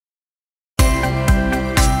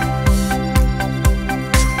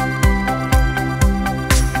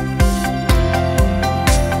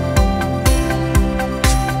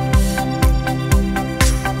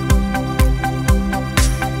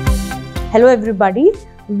Hello everybody.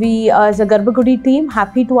 We as a Garbhagudi team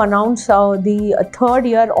happy to announce the third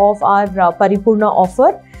year of our Paripurna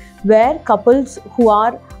offer, where couples who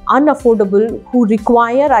are unaffordable, who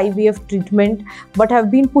require IVF treatment but have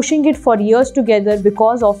been pushing it for years together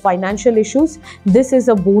because of financial issues, this is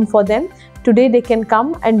a boon for them. Today they can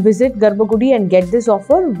come and visit Garbhagudi and get this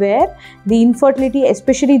offer, where the infertility,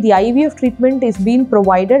 especially the IVF treatment, is being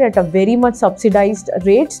provided at a very much subsidized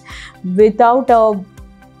rates without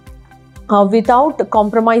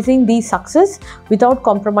compromising the success, without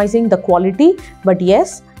compromising the quality, but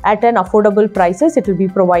yes, at an affordable prices it will be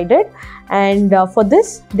provided. And for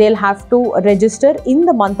this they'll have to register in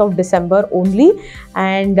the month of December only,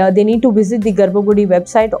 and they need to visit the Garbhagudi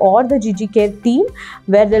website or the GG Care team,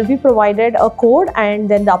 where they'll be provided a code and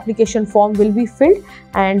then the application form will be filled,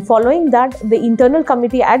 and following that the internal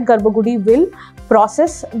committee at Garbhagudi will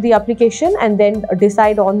process the application and then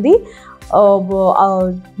decide on the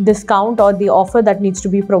discount or the offer that needs to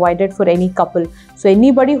be provided for any couple. So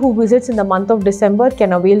anybody who visits in the month of December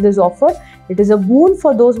can avail this offer. It is a boon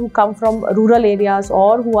for those who come from rural areas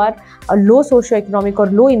or who are a low socioeconomic or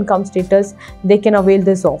low income status. They can avail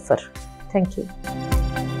this offer. Thank you.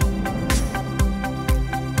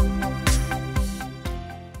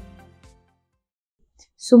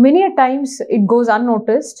 So many a times it goes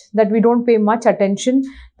unnoticed that we don't pay much attention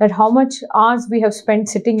that how much hours we have spent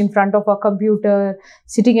sitting in front of a computer,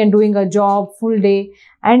 sitting and doing a job full day,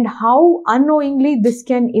 and how unknowingly this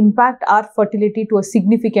can impact our fertility to a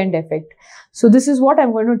significant effect. So this is what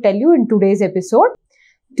I'm going to tell you in today's episode.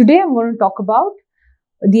 Today I'm going to talk about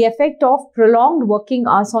the effect of prolonged working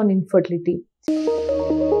hours on infertility.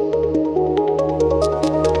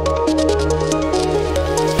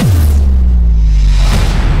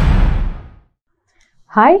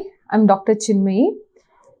 Hi, I'm Dr. Chinmayie,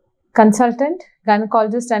 consultant,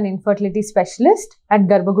 gynecologist and infertility specialist at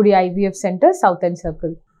Garbhagudi IVF Center, South End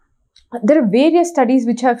Circle. There are various studies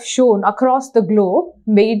which have shown across the globe,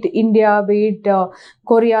 be it India, be it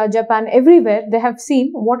Korea, Japan, everywhere, they have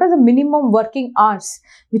seen what are the minimum working hours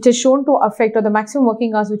which are shown to affect, or the maximum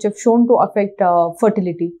working hours which have shown to affect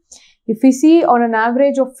fertility. If we see on an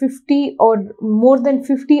average of 50 or more than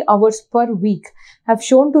 50 hours per week have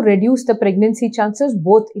shown to reduce the pregnancy chances,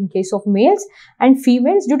 both in case of males and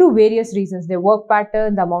females, due to various reasons, their work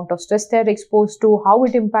pattern, the amount of stress they are exposed to, how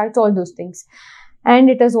it impacts, all those things. And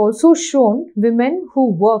it has also shown women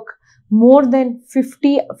who work more than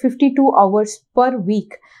 52 hours per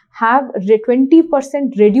week have a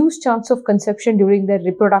 20% reduced chance of conception during their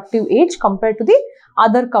reproductive age compared to the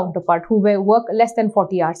other counterpart who work less than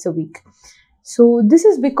 40 hours a week. So this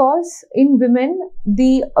is because in women,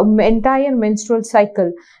 the entire menstrual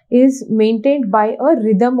cycle is maintained by a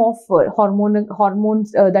rhythm of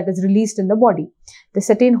hormones that is released in the body. The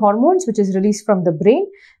certain hormones which is released from the brain,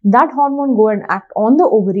 that hormone go and act on the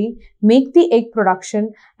ovary, make the egg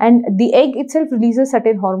production, and the egg itself releases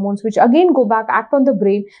certain hormones which again go back, act on the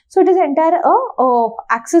brain. So it is entire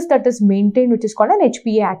axis that is maintained, which is called an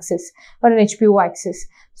HPA axis or an HPO axis.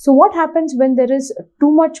 So what happens when there is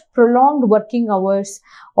too much prolonged working hours,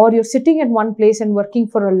 or you're sitting at one place and working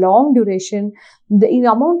for a long duration, the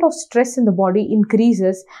amount of stress in the body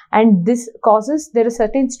increases, and this causes, there are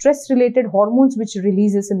certain stress related hormones which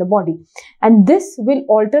releases in the body, and this will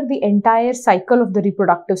alter the entire cycle of the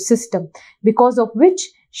reproductive system, because of which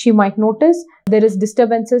she might notice there is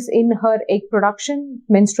disturbances in her egg production,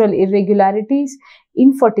 menstrual irregularities,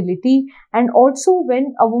 infertility, and also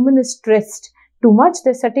when a woman is stressed too much, there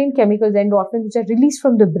are certain chemicals, endorphins, which are released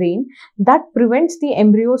from the brain that prevents the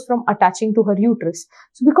embryos from attaching to her uterus.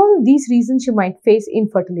 So because of these reasons, she might face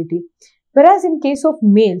infertility. Whereas in case of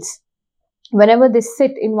males, whenever they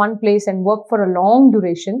sit in one place and work for a long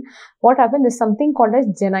duration, what happens is something called as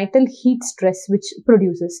genital heat stress, which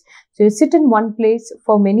produces. So you sit in one place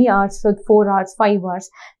for many hours, so 4 hours, 5 hours,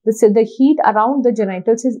 the heat around the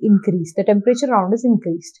genitals is increased, the temperature around is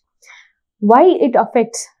increased. Why it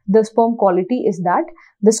affects the sperm quality is that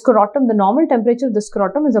the scrotum, the normal temperature of the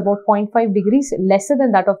scrotum is about 0.5 degrees lesser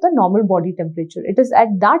than that of the normal body temperature. It is at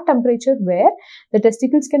that temperature where the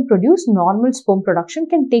testicles can produce, normal sperm production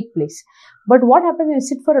can take place. But what happens when you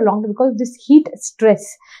sit for a long time, because of this heat stress,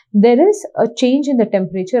 there is a change in the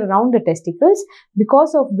temperature around the testicles,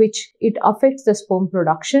 because of which it affects the sperm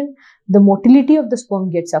production, the motility of the sperm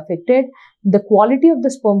gets affected, the quality of the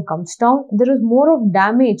sperm comes down, there is more of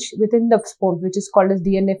damage within the sperm, which is called as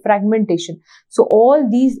DNA fragmentation. So all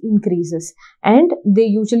these increases, and they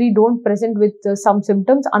usually don't present with some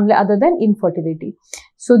symptoms other than infertility.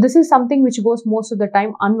 So this is something which goes most of the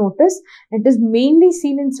time unnoticed. It is mainly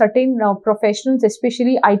seen in certain professionals,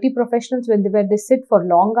 especially IT professionals, where they sit for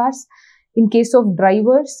long hours. In case of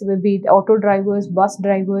drivers, be it auto drivers, bus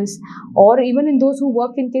drivers, or even in those who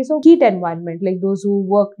work in case of heat environment, like those who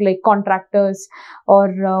work like contractors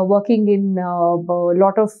or working in a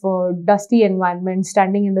lot of dusty environments,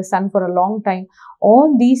 standing in the sun for a long time,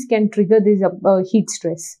 all these can trigger this heat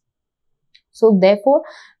stress. So therefore,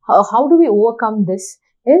 how do we overcome this?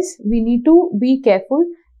 Is we need to be careful,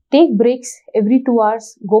 take breaks every 2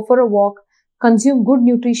 hours, go for a walk, consume good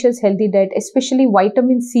nutritious healthy diet, especially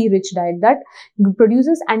vitamin C rich diet that gives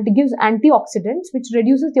antioxidants, which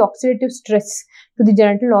reduces the oxidative stress to the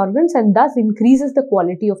genital organs and thus increases the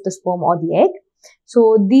quality of the sperm or the egg.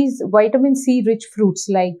 So these vitamin C rich fruits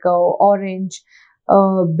like orange,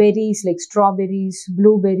 berries like strawberries,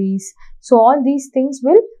 blueberries, so all these things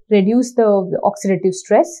will reduce the oxidative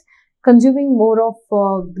stress. Consuming more of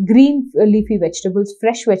green leafy vegetables,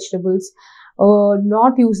 fresh vegetables,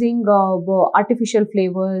 not using artificial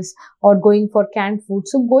flavors or going for canned food.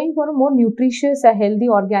 So going for a more nutritious, healthy,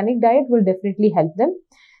 organic diet will definitely help them.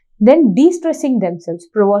 Then de-stressing themselves,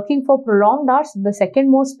 working for prolonged hours. The second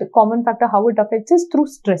most common factor how it affects is through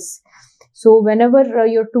stress. So whenever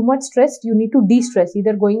you're too much stressed, you need to de-stress,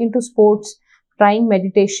 either going into sports, trying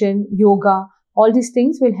meditation, yoga, all these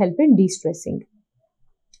things will help in de-stressing.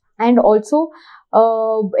 And also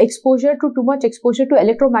too much exposure to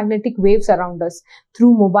electromagnetic waves around us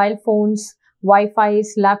through mobile phones,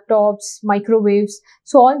 Wi-Fi's, laptops, microwaves.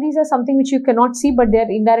 So all these are something which you cannot see, but they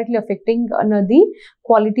are indirectly affecting the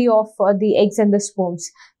quality of the eggs and the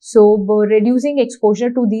sperms. So reducing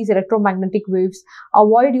exposure to these electromagnetic waves,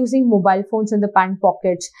 avoid using mobile phones in the pant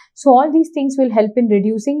pockets. So all these things will help in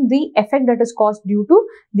reducing the effect that is caused due to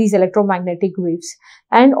these electromagnetic waves.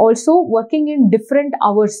 And also working in different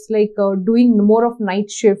hours, like doing more of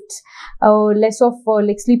night shifts, less of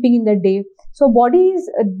like sleeping in the day. So body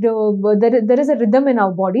is, there is a rhythm in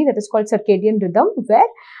our body that is called circadian rhythm, where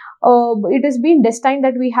it has been destined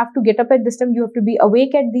that we have to get up at this time, you have to be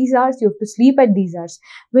awake at these hours, you have to sleep at these hours.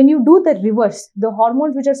 When you do the reverse, the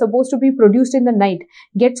hormones which are supposed to be produced in the night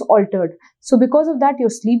gets altered. So because of that, your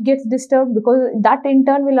sleep gets disturbed, because that in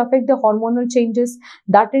turn will affect the hormonal changes.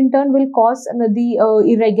 That in turn will cause the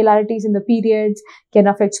irregularities in the periods, can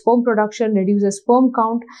affect sperm production, reduces sperm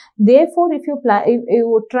count. Therefore, if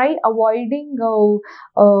you try avoiding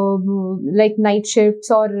like night shifts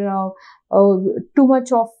or too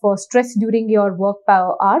much of stress during your work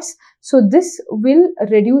hours, so this will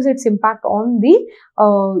reduce its impact on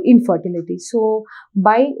the infertility. So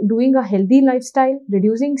by doing a healthy lifestyle,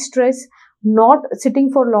 reducing stress, not sitting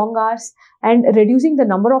for long hours, and reducing the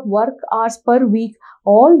number of work hours per week,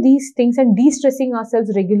 all these things, and de-stressing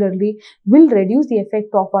ourselves regularly will reduce the effect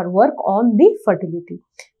of our work on the fertility.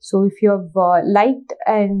 So if you have liked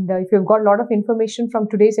and if you've got a lot of information from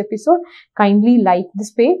today's episode, kindly like this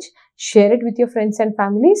page, share it with your friends and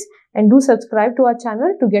families, and do subscribe to our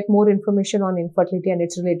channel to get more information on infertility and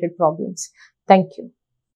its related problems. Thank you.